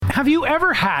have you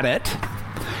ever had it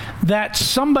that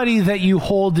somebody that you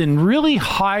hold in really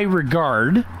high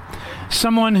regard,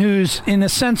 someone who's in a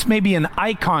sense maybe an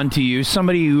icon to you,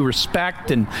 somebody you respect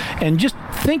and just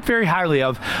think very highly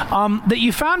of, that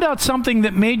you found out something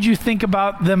that made you think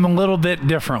about them a little bit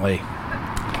differently?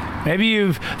 Maybe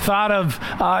you've thought of,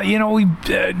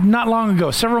 not long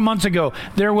ago, several months ago,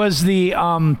 there was the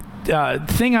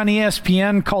thing on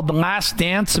ESPN called The Last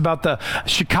Dance about the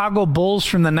Chicago Bulls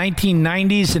from the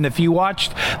 1990s. And if you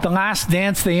watched The Last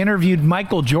Dance, they interviewed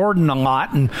Michael Jordan a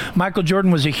lot. And Michael Jordan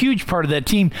was a huge part of that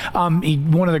team.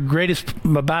 One of the greatest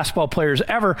basketball players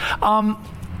ever.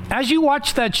 As you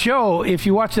watch that show, if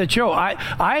you watch that show,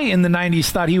 I in the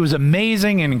 90s thought he was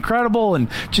amazing and incredible and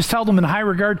just held him in high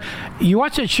regard. You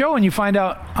watch that show and you find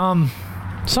out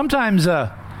sometimes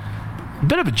a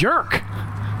bit of a jerk.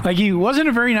 Like, he wasn't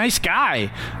a very nice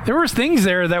guy. There was things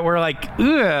there that were like,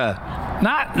 that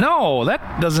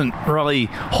doesn't really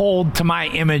hold to my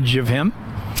image of him.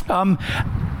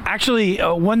 Actually,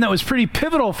 one that was pretty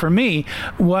pivotal for me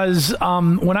was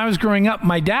when I was growing up,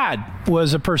 my dad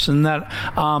was a person that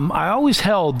I always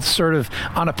held sort of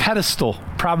on a pedestal,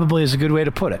 probably is a good way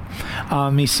to put it.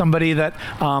 He's somebody that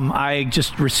I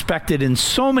just respected in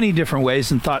so many different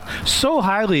ways and thought so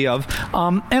highly of,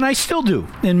 and I still do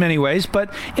in many ways.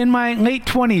 But in my late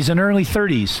 20s and early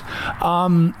 30s,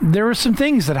 there were some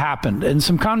things that happened and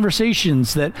some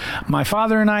conversations that my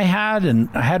father and I had, and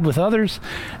I had with others,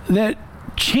 that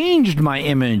changed my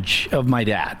image of my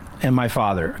dad and my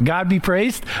father. God be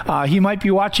praised. He might be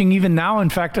watching even now. In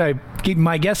fact,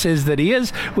 my guess is that he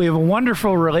is. We have a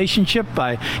wonderful relationship.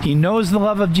 He knows the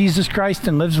love of Jesus Christ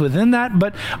and lives within that.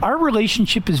 But our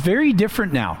relationship is very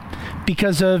different now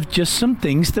because of just some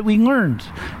things that we learned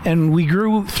and we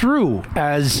grew through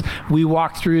as we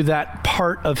walked through that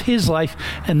part of his life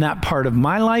and that part of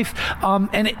my life.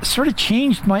 And it sort of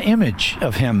changed my image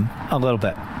of him a little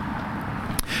bit.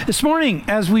 This morning,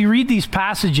 as we read these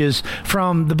passages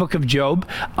from the book of Job,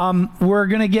 we're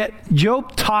going to get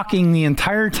Job talking the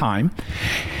entire time.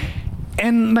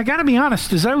 And I got to be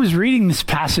honest, as I was reading this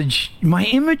passage, my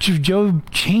image of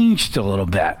Job changed a little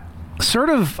bit. Sort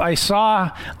of, I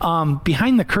saw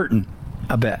behind the curtain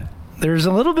a bit. There's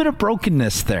a little bit of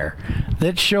brokenness there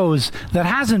that shows that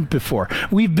hasn't before.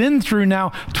 We've been through now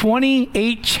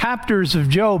 28 chapters of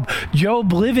Job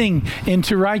living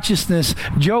into righteousness.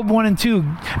 Job 1 and 2,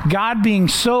 God being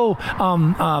so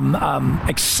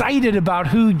excited about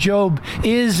who Job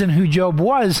is and who Job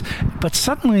was. But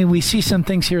suddenly we see some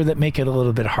things here that make it a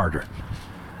little bit harder.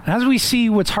 As we see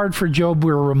what's hard for Job,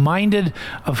 we're reminded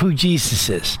of who Jesus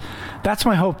is. That's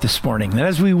my hope this morning, that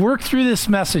as we work through this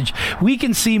message, we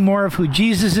can see more of who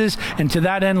Jesus is. And to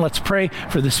that end, let's pray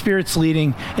for the Spirit's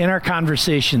leading in our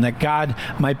conversation, that God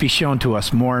might be shown to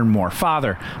us more and more.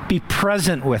 Father, be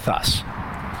present with us.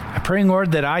 I pray,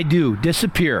 Lord, that I do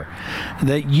disappear,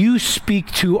 that you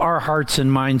speak to our hearts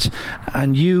and minds,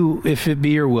 and you, if it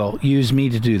be your will, use me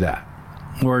to do that.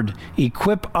 Lord,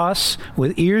 equip us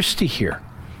with ears to hear.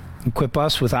 Equip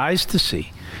us with eyes to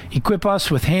see. Equip us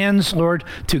with hands, Lord,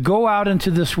 to go out into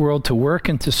this world to work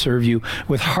and to serve you,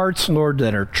 with hearts, Lord,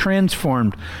 that are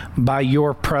transformed by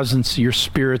your presence, your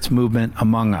Spirit's movement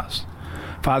among us.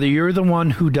 Father, you're the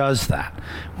one who does that.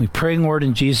 We pray, Lord,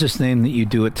 in Jesus' name that you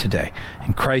do it today.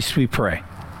 In Christ we pray.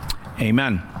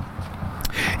 Amen.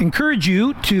 Encourage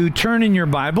you to turn in your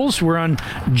Bibles. We're on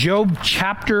Job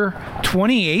chapter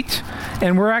 28,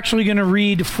 and we're actually going to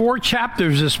read 4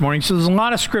 chapters this morning, so there's a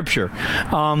lot of scripture.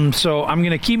 So I'm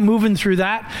going to keep moving through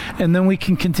that, and then we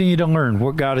can continue to learn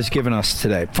what God has given us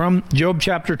today. From Job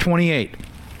chapter 28.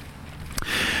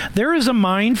 There is a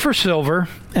mine for silver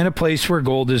and a place where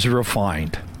gold is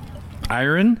refined.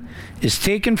 Iron is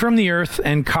taken from the earth,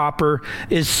 and copper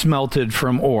is smelted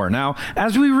from ore. Now,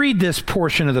 as we read this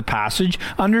portion of the passage,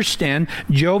 understand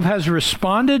Job has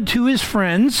responded to his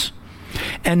friends,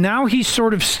 and now he's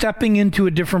sort of stepping into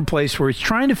a different place where he's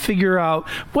trying to figure out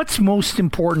what's most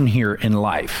important here in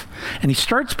life. And he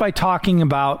starts by talking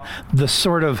about the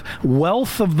sort of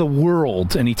wealth of the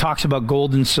world, and he talks about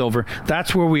gold and silver.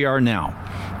 That's where we are now.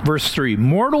 Verse 3,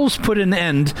 mortals put an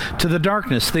end to the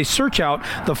darkness. They search out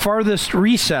the farthest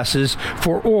recesses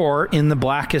for ore in the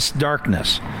blackest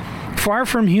darkness. Far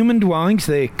from human dwellings,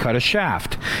 they cut a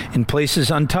shaft. In places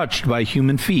untouched by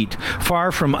human feet.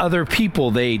 Far from other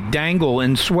people, they dangle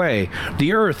and sway.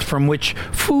 The earth from which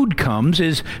food comes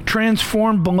is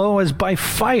transformed below as by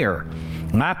fire.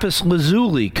 Lapis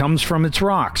lazuli comes from its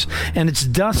rocks, and its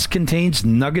dust contains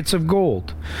nuggets of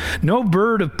gold. No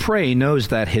bird of prey knows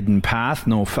that hidden path.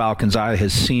 No falcon's eye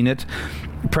has seen it.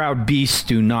 Proud beasts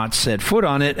do not set foot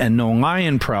on it, and no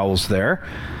lion prowls there.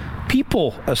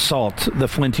 People assault the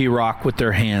flinty rock with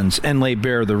their hands and lay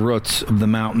bare the roots of the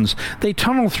mountains. They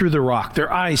tunnel through the rock.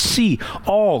 Their eyes see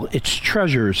all its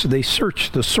treasures. They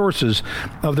search the sources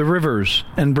of the rivers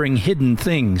and bring hidden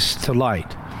things to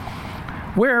light.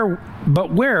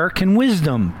 But where can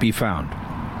wisdom be found?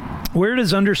 Where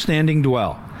does understanding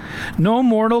dwell? No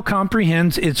mortal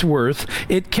comprehends its worth.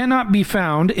 It cannot be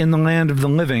found in the land of the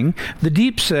living. The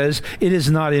deep says, "It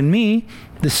is not in me."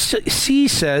 The sea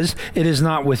says, "It is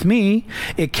not with me."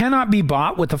 It cannot be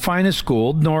bought with the finest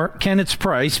gold, nor can its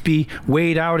price be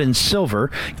weighed out in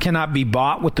silver. Cannot be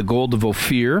bought with the gold of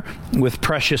Ophir, with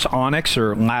precious onyx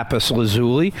or lapis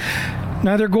lazuli.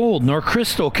 Neither gold nor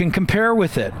crystal can compare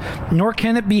with it, nor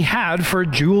can it be had for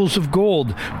jewels of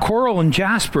gold. Coral and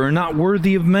jasper are not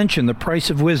worthy of mention. The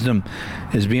price of wisdom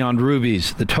is beyond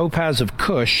rubies. The topaz of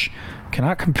Cush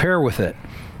cannot compare with it.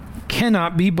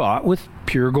 Cannot be bought with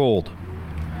pure gold.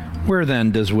 Where then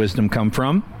does wisdom come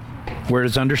from? Where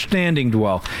does understanding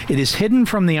dwell? It is hidden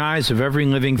from the eyes of every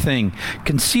living thing,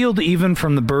 concealed even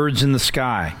from the birds in the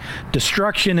sky.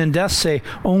 Destruction and death say,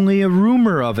 only a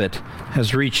rumor of it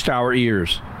has reached our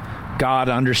ears. God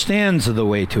understands the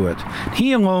way to it.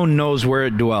 He alone knows where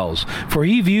it dwells, for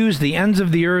he views the ends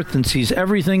of the earth and sees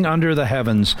everything under the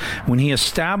heavens. When he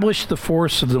established the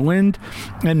force of the wind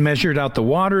and measured out the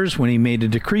waters, when he made a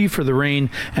decree for the rain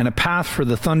and a path for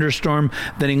the thunderstorm,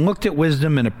 then he looked at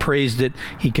wisdom and appraised it.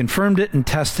 He confirmed it and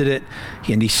tested it.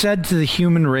 And he said to the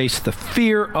human race, the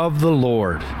fear of the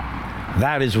Lord,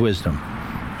 that is wisdom.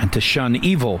 And to shun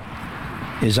evil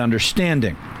is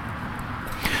understanding.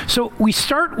 So we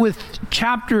start with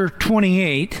chapter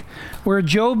 28, where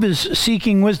Job is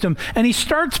seeking wisdom, and he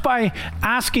starts by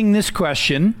asking this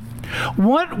question: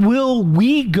 what will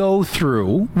we go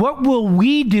through? What will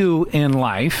we do in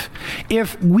life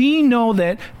if we know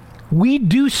that we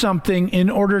do something in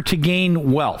order to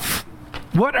gain wealth?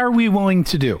 What are we willing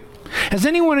to do? Has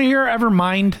anyone here ever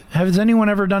mined? Has anyone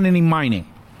ever done any mining?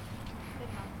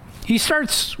 He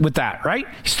starts with that, right?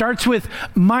 He starts with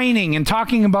mining and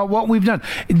talking about what we've done.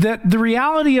 The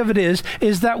reality of it is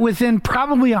that within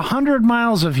probably 100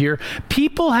 miles of here,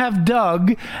 people have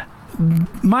dug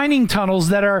mining tunnels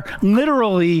that are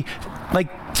literally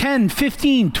like 10,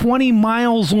 15, 20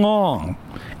 miles long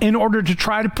in order to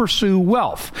try to pursue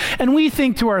wealth. And we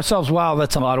think to ourselves, wow,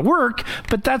 that's a lot of work,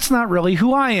 but that's not really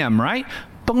who I am, right?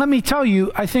 But let me tell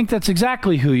you, I think that's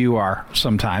exactly who you are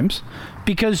sometimes,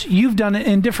 because you've done it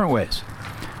in different ways.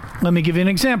 Let me give you an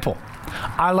example.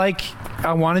 I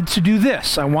wanted to do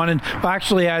this. I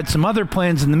had some other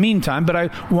plans in the meantime, but I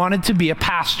wanted to be a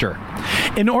pastor.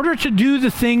 In order to do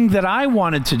the thing that I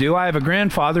wanted to do, I have a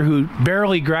grandfather who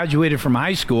barely graduated from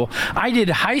high school. I did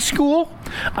high school,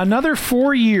 another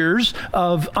 4 years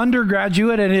of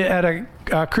undergraduate at a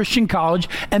Christian college,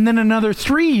 and then another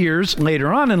 3 years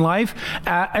later on in life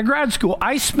at a grad school.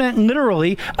 I spent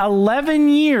literally 11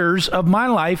 years of my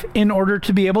life in order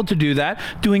to be able to do that,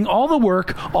 doing all the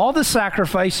work, all the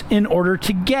sacrifice in order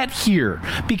to get here.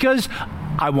 Because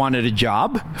I wanted a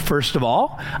job, first of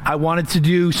all. I wanted to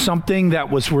do something that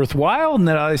was worthwhile and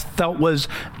that I felt was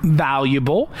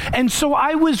valuable. And so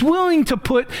I was willing to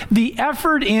put the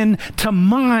effort in to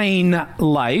mine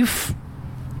life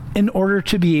in order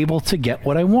to be able to get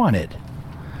what I wanted.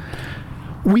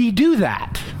 We do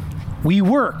that. We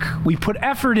work. We put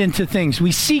effort into things.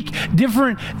 We seek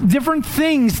different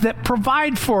things that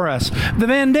provide for us. The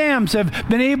Van Dams have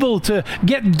been able to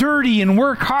get dirty and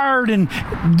work hard, and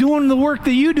doing the work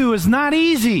that you do is not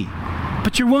easy.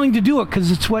 But you're willing to do it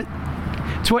because it's what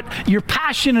you're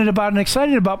passionate about and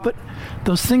excited about. But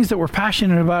those things that we're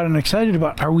passionate about and excited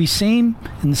about, are we in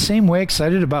the same way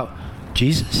excited about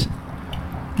Jesus?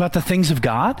 About the things of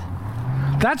God?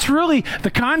 That's really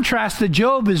the contrast that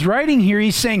Job is writing here.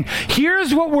 He's saying,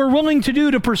 here's what we're willing to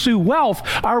do to pursue wealth.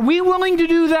 Are we willing to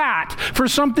do that for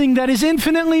something that is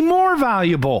infinitely more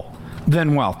valuable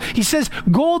than wealth? He says,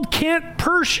 gold can't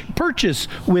purchase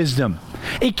wisdom.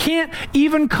 It can't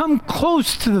even come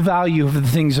close to the value of the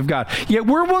things of God. Yet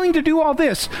we're willing to do all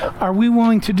this. Are we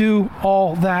willing to do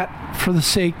all that for the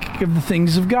sake of the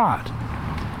things of God?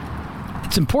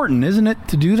 It's important, isn't it,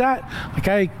 to do that?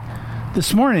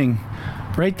 This morning,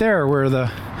 right there where the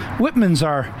Whitmans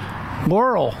are,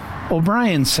 Laurel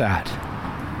O'Brien sat.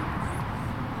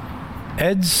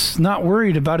 Ed's not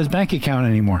worried about his bank account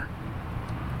anymore.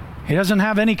 He doesn't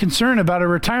have any concern about a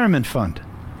retirement fund.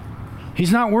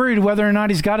 He's not worried whether or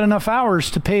not he's got enough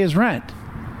hours to pay his rent,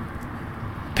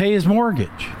 pay his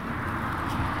mortgage.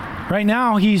 Right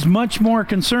now, he's much more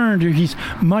concerned, or he's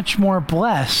much more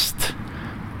blessed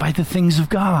by the things of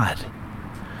God.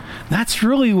 That's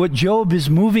really what Job is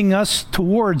moving us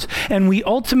towards. And we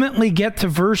ultimately get to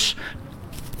verse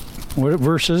What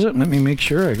verse is it? Let me make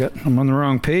sure I'm on the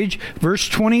wrong page. Verse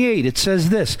 28, it says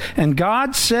this, "And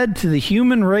God said to the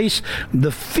human race,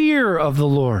 the fear of the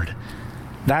Lord,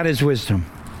 that is wisdom.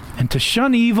 And to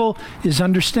shun evil is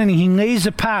understanding." He lays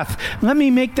a path. Let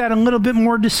me make that a little bit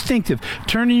more distinctive.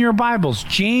 Turn in your Bibles.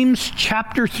 James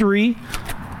chapter 3,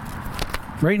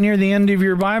 right near the end of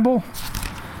your Bible.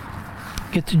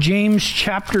 Get to James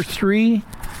chapter 3,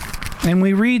 and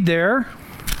we read there,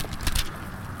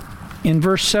 in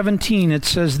verse 17, it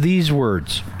says these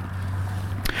words,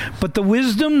 "But the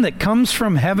wisdom that comes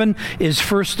from heaven is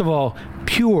first of all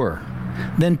pure,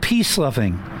 then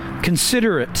peace-loving,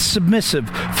 considerate, submissive,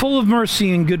 full of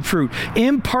mercy and good fruit,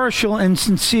 impartial and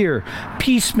sincere,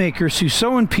 peacemakers who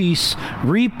sow in peace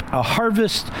reap a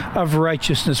harvest of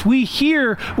righteousness." We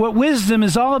hear what wisdom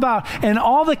is all about and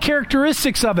all the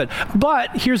characteristics of it.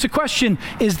 But here's a question.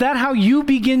 Is that how you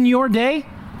begin your day?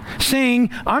 Saying,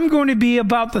 I'm going to be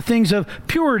about the things of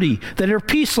purity, that are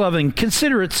peace-loving,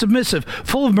 considerate, submissive,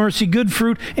 full of mercy, good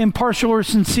fruit, impartial or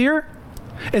sincere?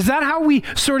 Is that how we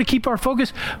sort of keep our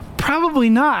focus? Probably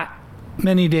not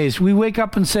many days. We wake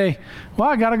up and say, well,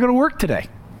 I got to go to work today.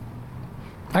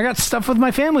 I got stuff with my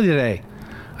family today.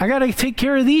 I got to take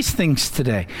care of these things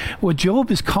today. What Job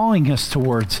is calling us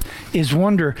towards is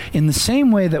wonder in the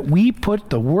same way that we put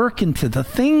the work into the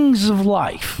things of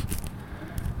life.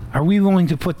 Are we willing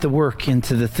to put the work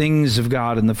into the things of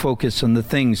God and the focus on the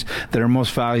things that are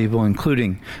most valuable,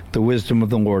 including the wisdom of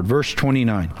the Lord? Verse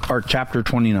 29, or chapter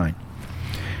 29.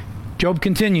 Job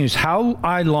continues, "How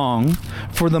I long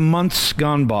for the months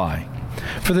gone by,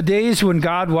 for the days when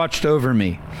God watched over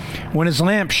me, when his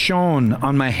lamp shone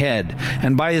on my head,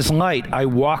 and by his light I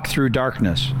walked through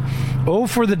darkness. Oh,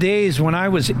 for the days when I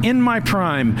was in my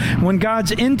prime, when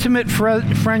God's intimate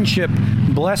friendship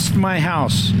blessed my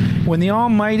house, when the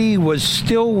Almighty was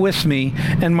still with me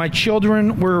and my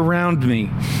children were around me,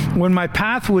 when my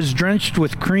path was drenched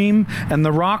with cream and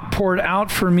the rock poured out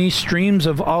for me streams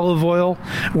of olive oil,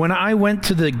 when I went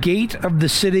to the gate of the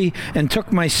city and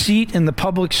took my seat in the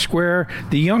public square,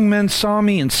 the young men saw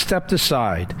me and stepped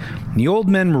aside. The old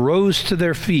men rose to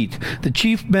their feet. The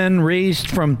chief men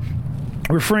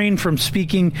refrained from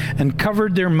speaking and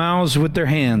covered their mouths with their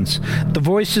hands. The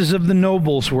voices of the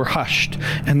nobles were hushed,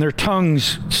 and their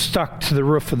tongues stuck to the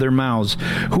roof of their mouths.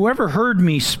 Whoever heard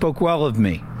me spoke well of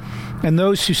me, and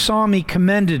those who saw me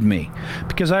commended me,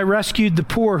 because I rescued the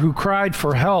poor who cried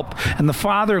for help, and the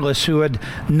fatherless who had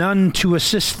none to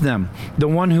assist them. The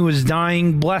one who was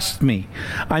dying blessed me.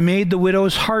 I made the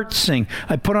widow's heart sing.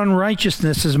 I put on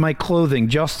righteousness as my clothing.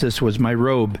 Justice was my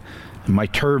robe and my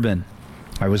turban.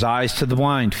 I was eyes to the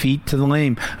blind, feet to the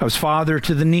lame. I was father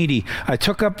to the needy. I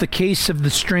took up the case of the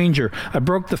stranger. I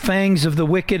broke the fangs of the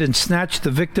wicked and snatched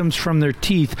the victims from their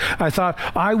teeth. I thought,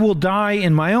 I will die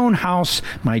in my own house,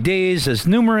 my days as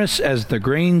numerous as the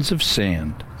grains of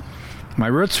sand. My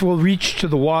roots will reach to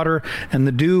the water, and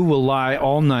the dew will lie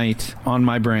all night on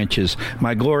my branches.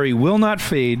 My glory will not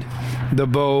fade. The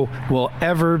bow will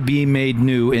ever be made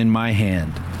new in my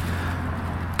hand.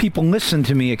 People listened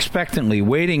to me expectantly,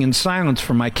 waiting in silence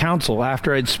for my counsel.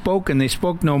 After I'd spoken, they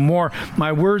spoke no more.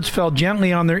 My words fell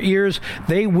gently on their ears.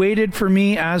 They waited for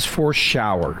me as for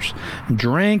showers,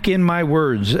 drank in my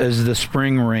words as the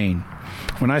spring rain.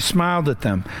 When I smiled at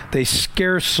them, they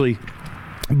scarcely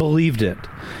believed it.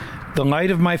 The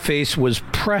light of my face was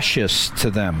precious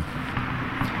to them.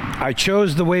 I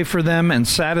chose the way for them and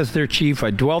sat as their chief. I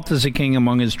dwelt as a king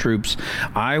among his troops.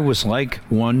 I was like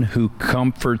one who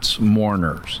comforts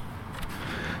mourners.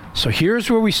 So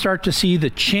here's where we start to see the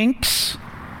chinks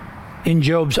in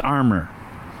Job's armor.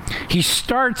 He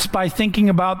starts by thinking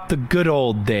about the good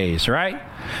old days, right?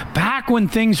 Back when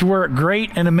things were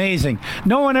great and amazing.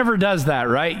 No one ever does that,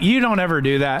 right? You don't ever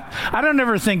do that. I don't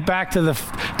ever think back to the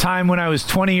time when I was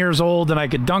 20 years old and I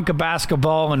could dunk a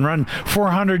basketball and run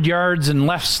 400 yards in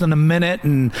less than a minute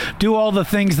and do all the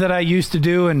things that I used to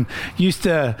do, and used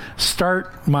to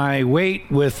start my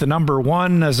weight with the number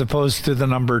 1 as opposed to the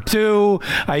number 2.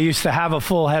 I used to have a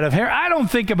full head of hair. I don't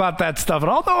think about that stuff at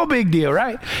all. No big deal,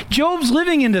 right? Job's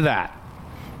living into that.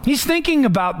 He's thinking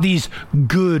about these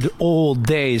good old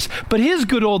days, but his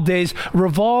good old days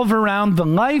revolve around the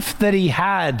life that he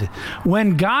had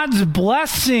when God's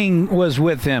blessing was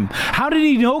with him. How did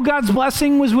he know God's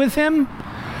blessing was with him?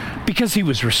 Because he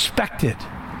was respected.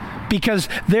 Because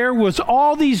there was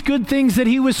all these good things that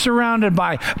he was surrounded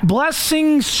by.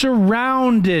 Blessings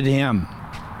surrounded him.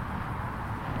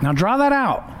 Now draw that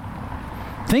out.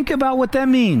 Think about what that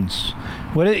means.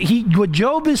 What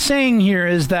Job is saying here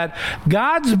is that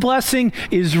God's blessing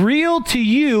is real to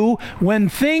you when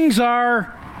things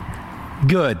are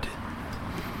good.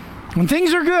 When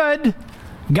things are good,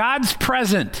 God's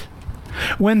present.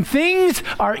 When things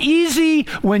are easy,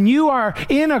 when you are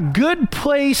in a good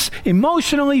place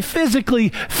emotionally, physically,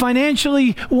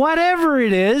 financially, whatever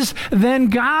it is, then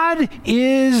God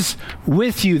is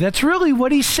with you. That's really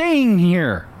what he's saying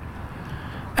here.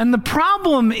 And the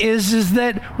problem is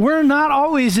that we're not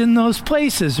always in those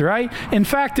places, right? In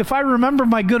fact, if I remember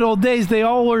my good old days, they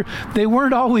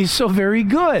weren't always so very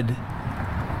good.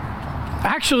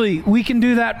 Actually, we can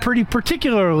do that pretty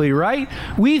particularly, right?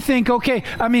 We think, okay,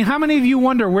 I mean, how many of you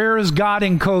wonder, where is God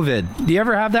in COVID? Do you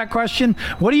ever have that question?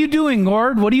 What are you doing,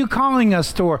 Lord? What are you calling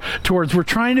us towards? We're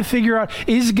trying to figure out,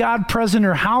 is God present,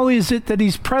 or how is it that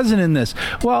he's present in this?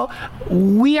 Well,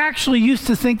 we actually used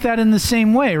to think that in the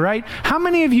same way, right? How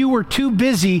many of you were too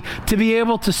busy to be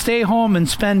able to stay home and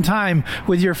spend time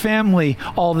with your family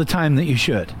all the time that you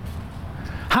should?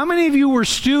 How many of you were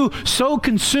so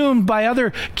consumed by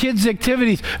other kids'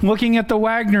 activities, looking at the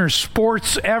Wagner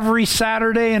sports every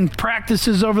Saturday and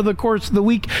practices over the course of the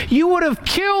week, you would have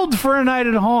killed for a night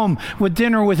at home with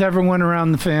dinner with everyone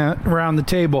around the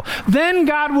table. Then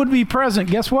God would be present.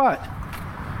 Guess what?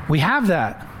 We have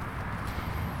that.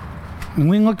 And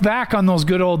we look back on those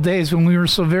good old days when we were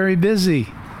so very busy.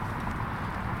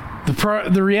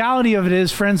 The reality of it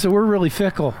is, friends, that we're really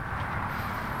fickle.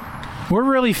 We're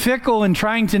really fickle in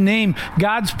trying to name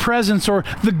God's presence or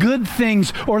the good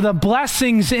things or the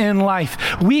blessings in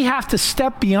life. We have to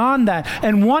step beyond that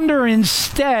and wonder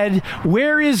instead,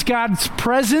 where is God's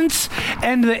presence?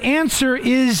 And the answer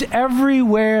is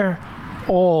everywhere,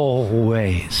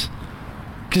 always.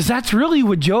 Because that's really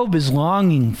what Job is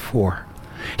longing for.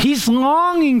 He's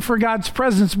longing for God's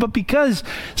presence, but because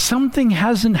something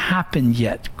hasn't happened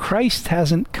yet, Christ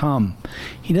hasn't come,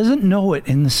 he doesn't know it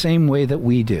in the same way that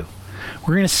we do.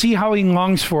 We're going to see how he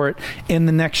longs for it in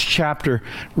the next chapter.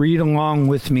 Read along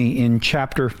with me in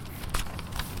chapter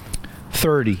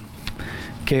 30.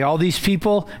 Okay, all these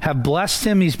people have blessed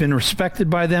him. He's been respected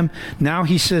by them. Now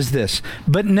he says this,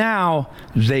 but now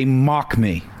they mock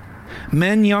me.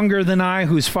 Men younger than I,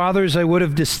 whose fathers I would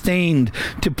have disdained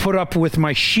to put up with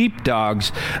my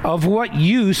sheepdogs, of what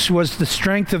use was the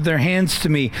strength of their hands to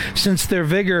me, since their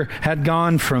vigor had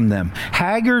gone from them?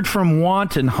 Haggard from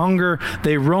want and hunger,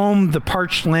 they roamed the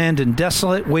parched land and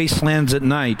desolate wastelands at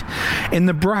night. In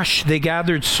the brush they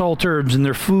gathered salt herbs, and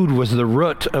their food was the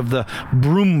root of the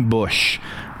broom bush.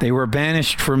 They were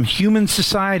banished from human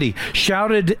society,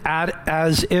 shouted at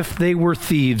as if they were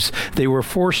thieves. They were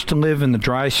forced to live in the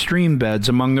dry stream beds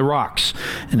among the rocks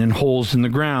and in holes in the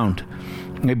ground.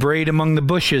 They brayed among the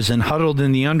bushes and huddled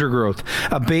in the undergrowth.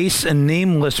 A base and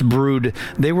nameless brood,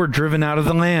 they were driven out of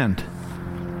the land.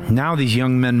 Now these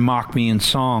young men mock me in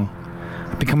song.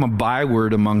 I become a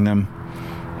byword among them.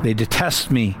 They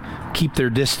detest me, keep their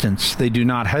distance. They do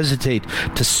not hesitate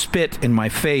to spit in my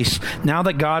face. Now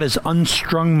that God has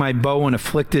unstrung my bow and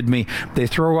afflicted me, they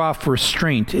throw off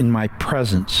restraint in my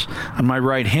presence. On my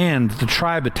right hand, the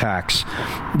tribe attacks.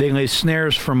 They lay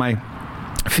snares for my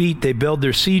feet. They build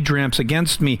their siege ramps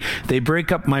against me. They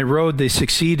break up my road. They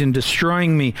succeed in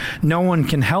destroying me. No one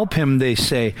can help him, they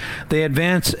say. They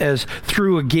advance as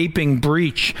through a gaping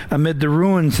breach. Amid the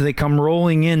ruins, they come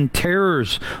rolling in.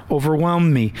 Terrors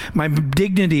overwhelm me. My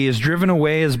dignity is driven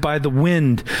away as by the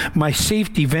wind. My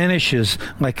safety vanishes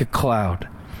like a cloud.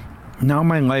 Now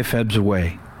my life ebbs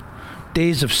away.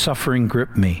 Days of suffering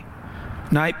grip me.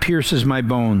 Night pierces my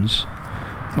bones.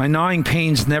 My gnawing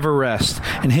pains never rest.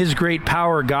 In his great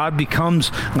power, God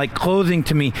becomes like clothing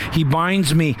to me. He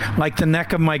binds me like the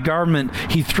neck of my garment.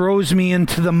 He throws me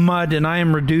into the mud, and I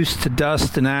am reduced to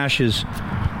dust and ashes.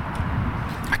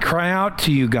 I cry out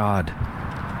to you, God,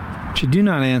 but you do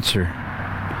not answer.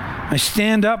 I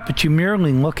stand up, but you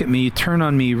merely look at me. You turn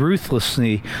on me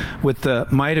ruthlessly. With the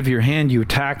might of your hand, you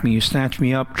attack me. You snatch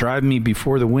me up, drive me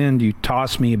before the wind. You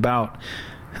toss me about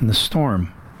in the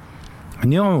storm.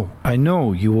 I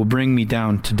know you will bring me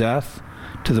down to death,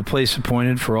 to the place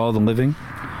appointed for all the living.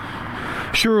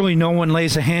 Surely no one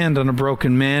lays a hand on a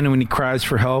broken man when he cries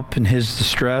for help in his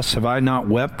distress. Have I not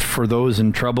wept for those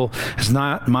in trouble? Has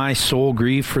not my soul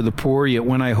grieved for the poor? Yet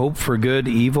when I hoped for good,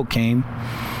 evil came.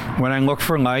 When I looked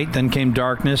for light, then came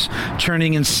darkness.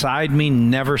 Churning inside me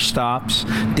never stops.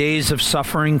 Days of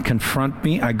suffering confront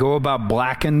me. I go about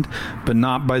blackened, but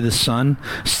not by the sun.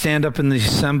 Stand up in the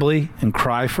assembly and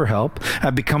cry for help.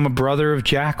 I become a brother of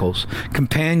jackals,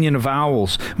 companion of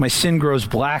owls. My sin grows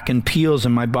black and peels,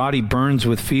 and my body burns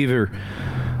with fever.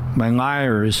 My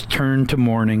lyre is turned to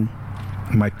mourning,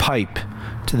 my pipe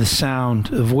to the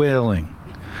sound of wailing.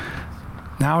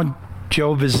 Now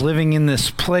Job is living in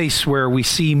this place where we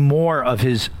see more of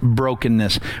his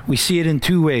brokenness. We see it in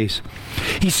two ways.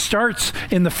 He starts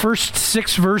in the first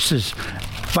 6 verses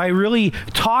by really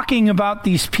talking about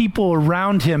these people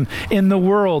around him in the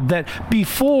world that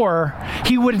before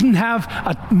he wouldn't have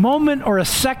a moment or a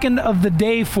second of the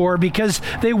day for because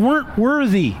they weren't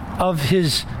worthy of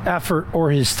his effort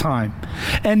or his time.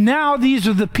 And now these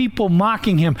are the people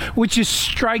mocking him, which is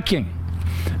striking.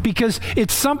 Because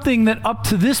it's something that up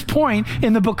to this point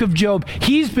in the book of Job,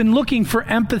 he's been looking for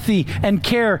empathy and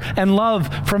care and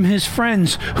love from his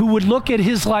friends who would look at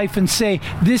his life and say,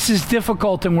 this is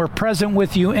difficult and we're present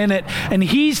with you in it. And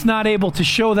he's not able to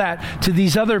show that to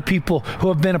these other people who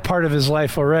have been a part of his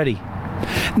life already.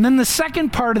 And then the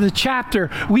second part of the chapter,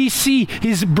 we see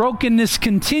his brokenness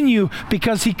continue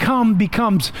because he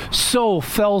becomes so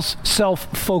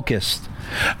self-focused.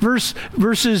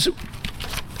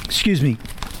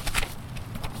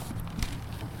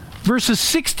 Verses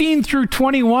 16 through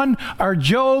 21 are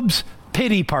Job's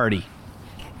pity party.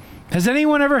 Has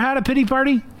anyone ever had a pity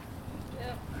party?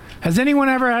 Yeah. Has anyone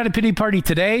ever had a pity party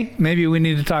today? Maybe we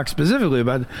need to talk specifically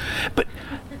about it. But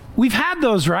we've had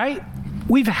those, right?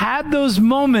 We've had those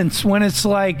moments when it's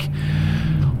like,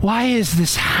 why is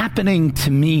this happening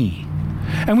to me?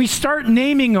 And we start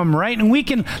naming them, right? And we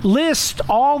can list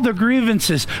all the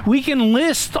grievances. We can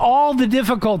list all the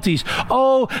difficulties.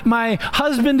 Oh, my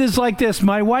husband is like this.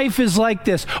 My wife is like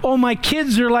this. Oh, my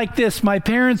kids are like this. My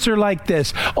parents are like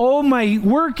this. Oh, my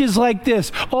work is like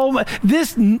this. Oh,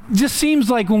 this just seems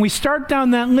like when we start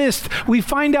down that list, we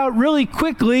find out really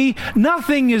quickly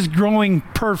nothing is growing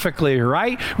perfectly,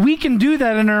 right? We can do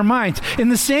that in our minds. In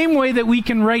the same way that we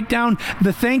can write down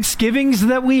the Thanksgivings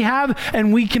that we have,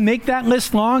 and we can make that list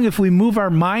long if we move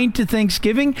our mind to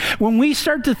Thanksgiving. When we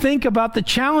start to think about the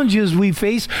challenges we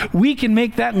face, we can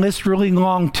make that list really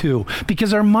long too,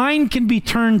 because our mind can be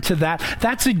turned to that.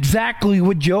 That's exactly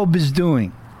what Job is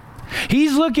doing.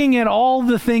 He's looking at all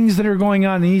the things that are going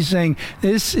on and he's saying,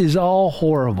 this is all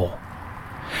horrible.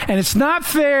 And it's not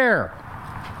fair.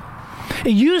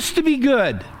 It used to be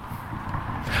good.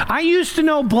 I used to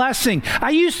know blessing.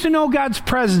 I used to know God's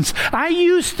presence. I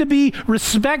used to be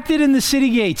respected in the city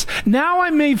gates. Now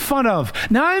I'm made fun of.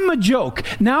 Now I'm a joke.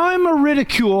 Now I'm a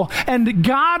ridicule, and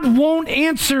God won't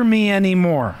answer me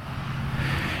anymore.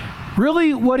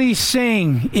 Really, what he's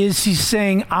saying is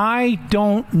I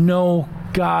don't know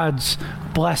God's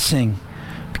blessing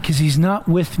because he's not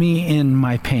with me in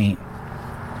my pain.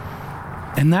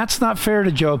 And that's not fair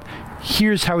to Job.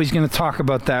 Here's how he's going to talk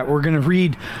about that. We're going to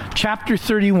read chapter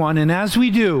 31, and as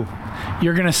we do,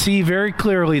 you're going to see very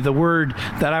clearly the word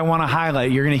that I want to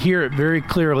highlight. You're going to hear it very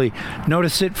clearly.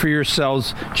 Notice it for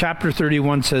yourselves. Chapter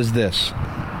 31 says this: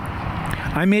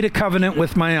 I made a covenant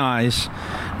with my eyes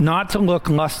not to look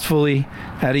lustfully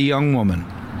at a young woman.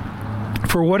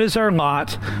 For what is our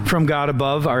lot from God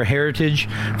above, our heritage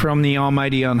from the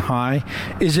Almighty on high?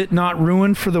 Is it not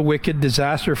ruin for the wicked,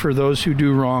 disaster for those who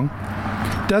do wrong?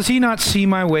 Does he not see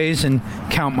my ways and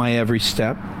count my every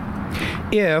step?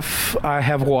 If I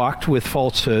have walked with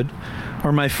falsehood,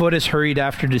 or my foot has hurried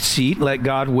after deceit, let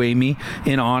God weigh me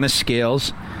in honest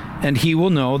scales, and he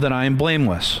will know that I am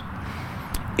blameless.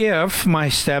 If my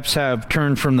steps have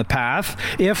turned from the path,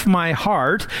 if my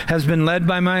heart has been led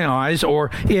by my eyes, or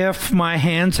if my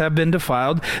hands have been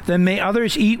defiled, then may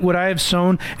others eat what I have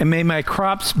sown, and may my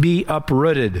crops be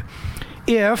uprooted.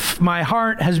 If my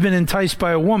heart has been enticed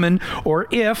by a woman, or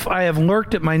if I have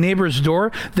lurked at my neighbor's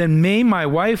door, then may my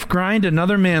wife grind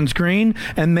another man's grain,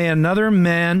 and may other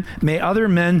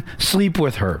men sleep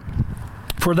with her.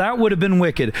 For that would have been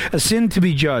wicked, a sin to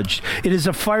be judged. It is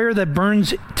a fire that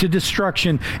burns to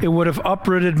destruction. It would have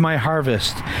uprooted my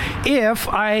harvest. If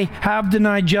I have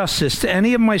denied justice to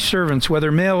any of my servants,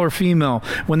 whether male or female,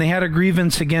 when they had a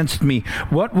grievance against me,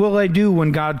 what will I do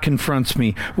when God confronts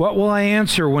me? What will I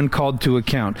answer when called to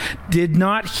account? Did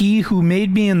not he who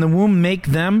made me in the womb make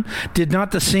them? Did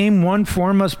not the same one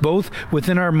form us both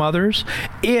within our mothers?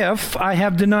 If I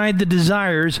have denied the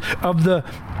desires of the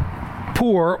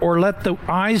poor, or let the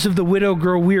eyes of the widow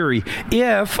grow weary,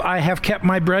 if I have kept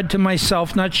my bread to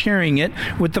myself, not sharing it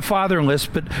with the fatherless,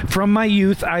 but from my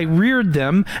youth I reared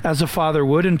them as a father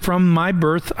would, and from my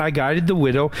birth I guided the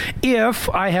widow, if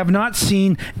I have not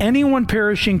seen anyone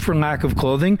perishing for lack of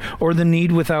clothing, or the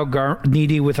needy without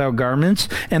garments,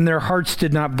 and their hearts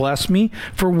did not bless me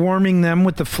for warming them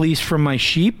with the fleece from my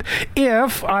sheep,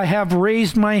 if I have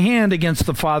raised my hand against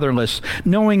the fatherless,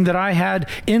 knowing that I had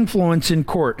influence in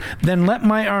court, then let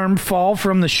my arm fall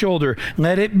from the shoulder,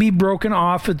 let it be broken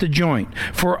off at the joint.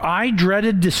 For I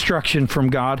dreaded destruction from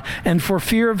God, and for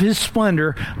fear of his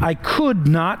splendor I could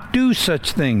not do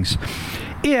such things.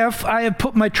 If I have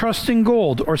put my trust in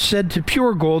gold, or said to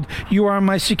pure gold, you are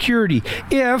my security.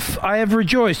 If I have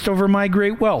rejoiced over my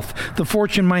great wealth, the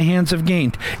fortune my hands have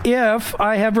gained. if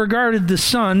I have regarded the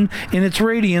sun in its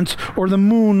radiance, or the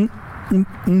moon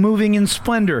moving in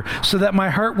splendor, so that my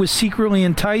heart was secretly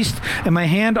enticed, and my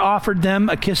hand offered them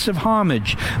a kiss of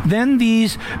homage, then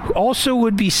these also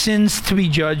would be sins to be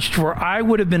judged, for I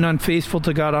would have been unfaithful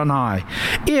to God on high.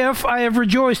 If I have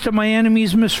rejoiced at my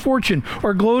enemy's misfortune,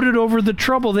 or gloated over the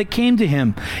trouble that came to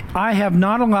him, I have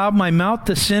not allowed my mouth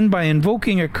to sin by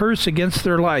invoking a curse against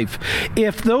their life.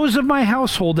 If those of my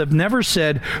household have never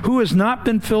said, who has not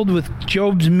been filled with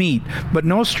Job's meat, but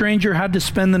no stranger had to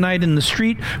spend the night in the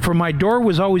street, for my door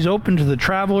was always open to the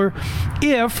traveler.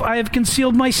 If I have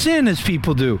concealed my sin, as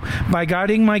people do, by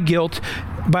hiding my guilt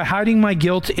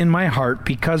in my heart,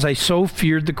 because I so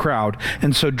feared the crowd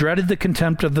and so dreaded the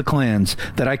contempt of the clans,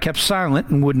 that I kept silent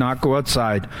and would not go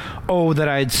outside. Oh, that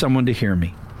I had someone to hear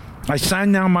me. I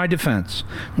sign now my defense.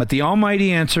 Let the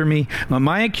Almighty answer me. Let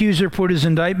my accuser put his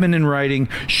indictment in writing.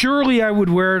 Surely I would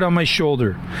wear it on my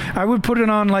shoulder. I would put it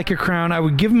on like a crown. I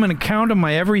would give him an account of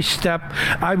my every step.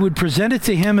 I would present it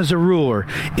to him as a ruler.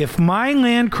 If my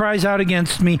land cries out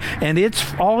against me, and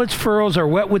all its furrows are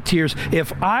wet with tears,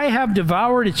 if I have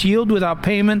devoured its yield without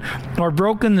payment, or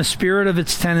broken the spirit of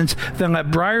its tenants, then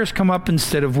let briars come up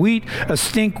instead of wheat, a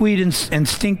stinkweed and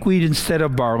stinkweed instead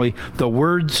of barley. The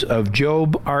words of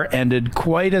Job are ended.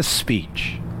 Quite a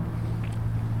speech.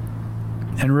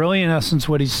 And really, in essence,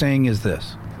 what he's saying is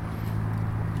this: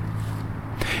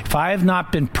 if I have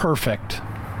not been perfect,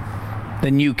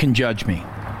 then you can judge me.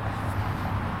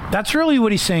 That's really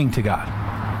what he's saying to God.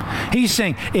 He's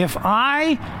saying, if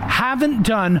I haven't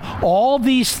done all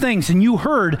these things, and you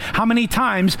heard how many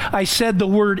times I said the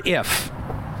word if.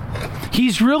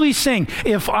 He's really saying,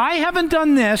 if I haven't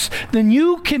done this, then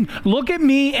you can look at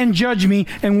me and judge me.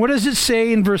 And what does it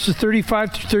say in verses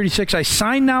 35 to 36? I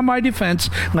sign now my defense.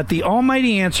 Let the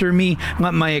Almighty answer me.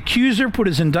 Let my accuser put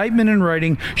his indictment in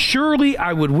writing. Surely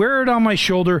I would wear it on my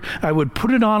shoulder. I would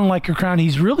put it on like a crown.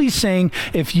 He's really saying,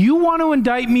 if you want to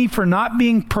indict me for not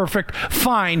being perfect,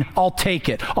 fine, I'll take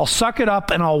it. I'll suck it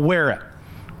up and I'll wear it.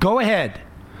 Go ahead.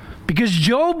 Because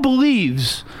Job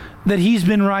believes that he's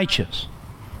been righteous.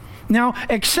 Now,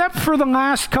 except for the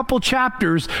last couple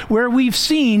chapters where we've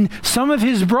seen some of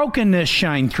his brokenness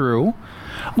shine through,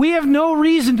 we have no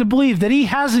reason to believe that he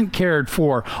hasn't cared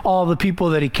for all the people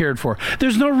that he cared for.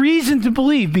 There's no reason to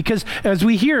believe, because as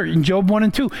we hear in Job 1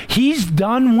 and 2, he's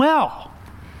done well.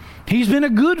 He's been a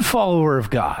good follower of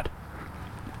God.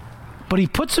 But he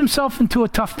puts himself into a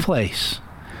tough place,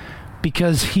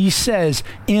 because he says,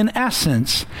 in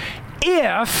essence,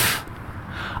 if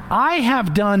I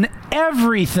have done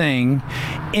everything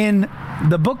in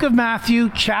the book of Matthew,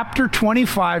 chapter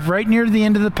 25, right near the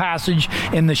end of the passage,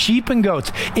 in the sheep and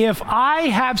goats. If I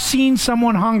have seen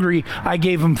someone hungry, I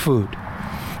gave them food.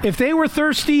 If they were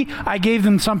thirsty, I gave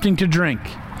them something to drink.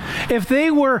 If they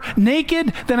were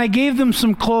naked, then I gave them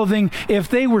some clothing. If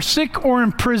they were sick or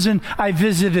in prison, I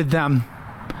visited them.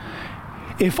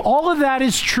 If all of that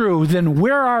is true, then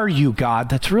where are you, God?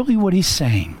 That's really what he's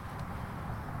saying.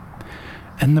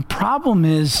 And the problem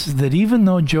is that even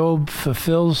though Job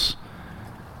fulfills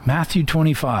Matthew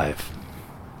 25,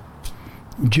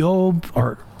 Job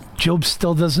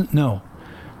still doesn't know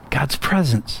God's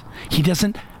presence. He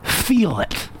doesn't feel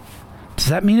it. Does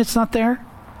that mean it's not there?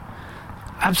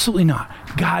 Absolutely not.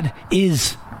 God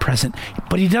is present,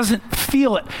 but he doesn't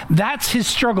feel it. That's his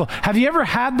struggle. Have you ever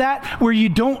had that where you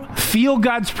don't feel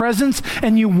God's presence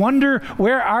and you wonder,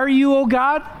 where are you, oh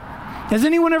God? Has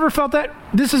anyone ever felt that?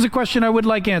 This is a question I would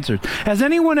like answered. Has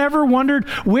anyone ever wondered,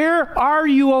 where are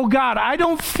you, oh God? I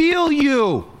don't feel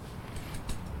you.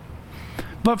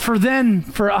 But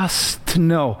for us to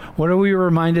know, what are we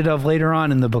reminded of later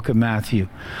on in the book of Matthew?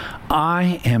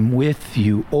 I am with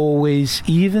you always,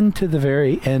 even to the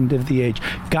very end of the age.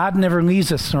 God never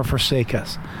leaves us nor forsakes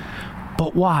us.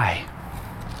 But why?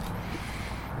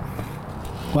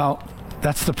 Well,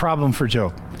 that's the problem for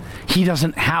Job. He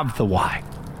doesn't have the why.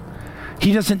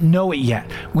 He doesn't know it yet.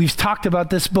 We've talked about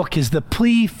this book is the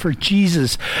plea for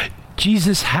Jesus.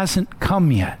 Jesus hasn't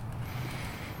come yet.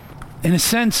 In a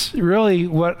sense, really,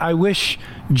 what I wish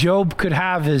Job could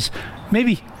have is,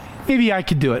 maybe I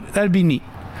could do it. That'd be neat.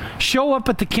 Show up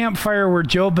at the campfire where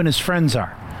Job and his friends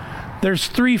are. There's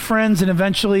 3 friends, and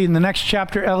eventually in the next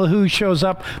chapter, Elihu shows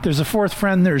up. There's a 4th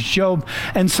friend, there's Job.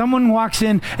 And someone walks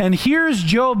in and hears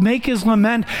Job make his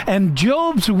lament, and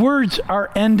Job's words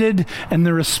are ended, and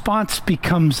the response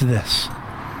becomes this: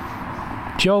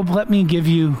 Job, let me give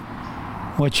you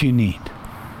what you need.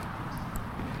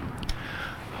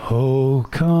 Oh,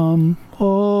 come,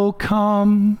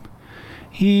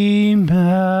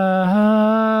 Emmanuel,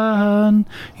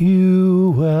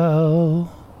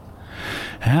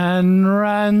 and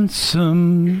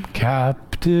ransom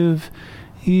captive captive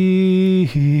Israel.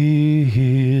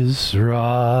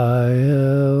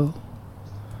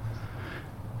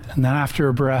 And then after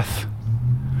a breath,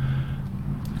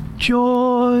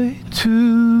 joy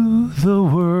to the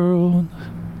world,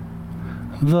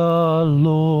 the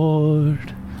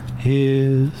Lord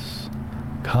is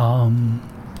come.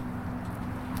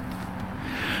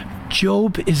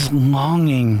 Job is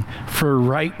longing for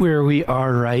right where we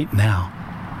are right now.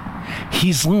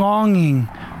 He's longing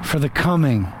for the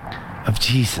coming of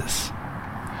Jesus.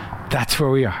 That's where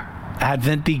we are.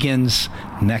 Advent begins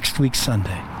next week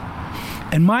Sunday.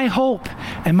 And my hope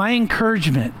and my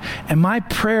encouragement and my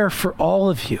prayer for all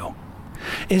of you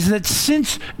is that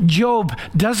since Job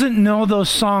doesn't know those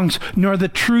songs nor the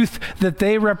truth that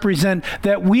they represent,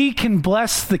 that we can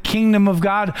bless the kingdom of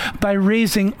God by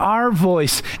raising our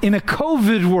voice in a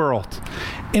COVID world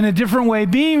in a different way,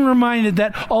 being reminded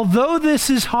that although this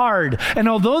is hard and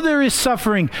although there is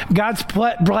suffering, God's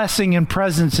blessing and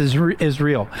presence is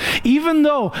real. Even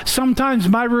though sometimes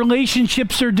my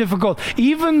relationships are difficult,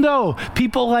 even though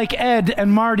people like Ed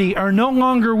and Marty are no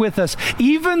longer with us,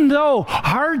 even though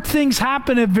hard things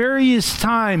happen at various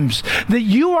times, that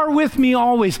you are with me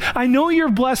always. I know your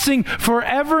blessing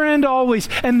forever and always,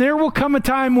 and there will come a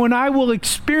time when I will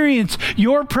experience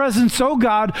your presence, oh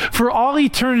God, for all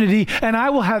eternity, and I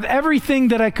will have everything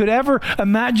that I could ever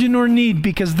imagine or need,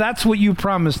 because that's what you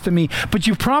promised to me. But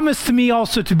you promised to me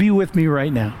also to be with me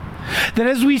right now. That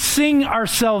as we sing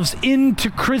ourselves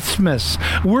into Christmas,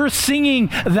 we're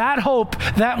singing that hope,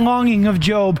 that longing of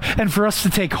Job, and for us to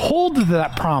take hold of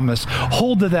that promise,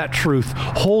 hold of that truth,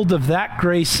 hold of that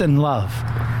grace and love,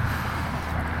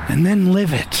 and then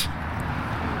live it.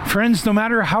 Friends, no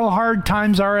matter how hard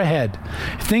times are ahead,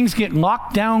 if things get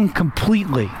locked down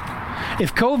completely,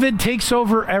 if COVID takes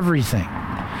over everything,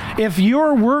 if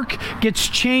your work gets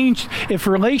changed, if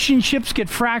relationships get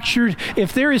fractured,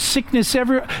 if there is sickness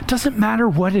everywhere, it doesn't matter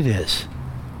what it is.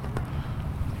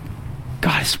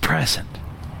 God is present,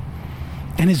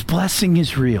 and his blessing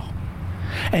is real.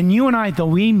 And you and I, though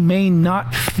we may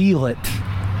not feel it,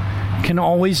 can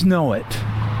always know it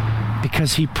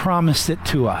because he promised it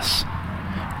to us.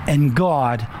 And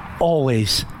God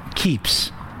always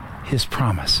keeps his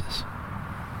promises.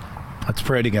 Let's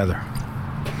pray together.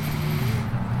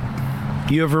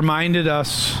 You have reminded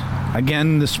us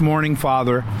again this morning,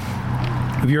 Father,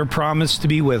 of your promise to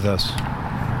be with us.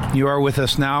 You are with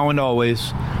us now and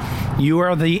always. You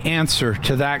are the answer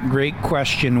to that great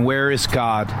question, where is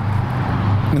God?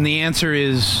 And the answer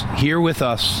is here with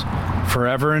us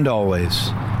forever and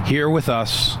always. Here with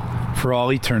us for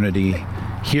all eternity.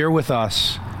 Here with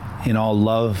us in all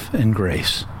love and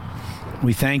grace.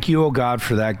 We thank you, O God,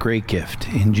 for that great gift.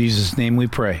 In Jesus' name we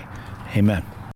pray. Amen.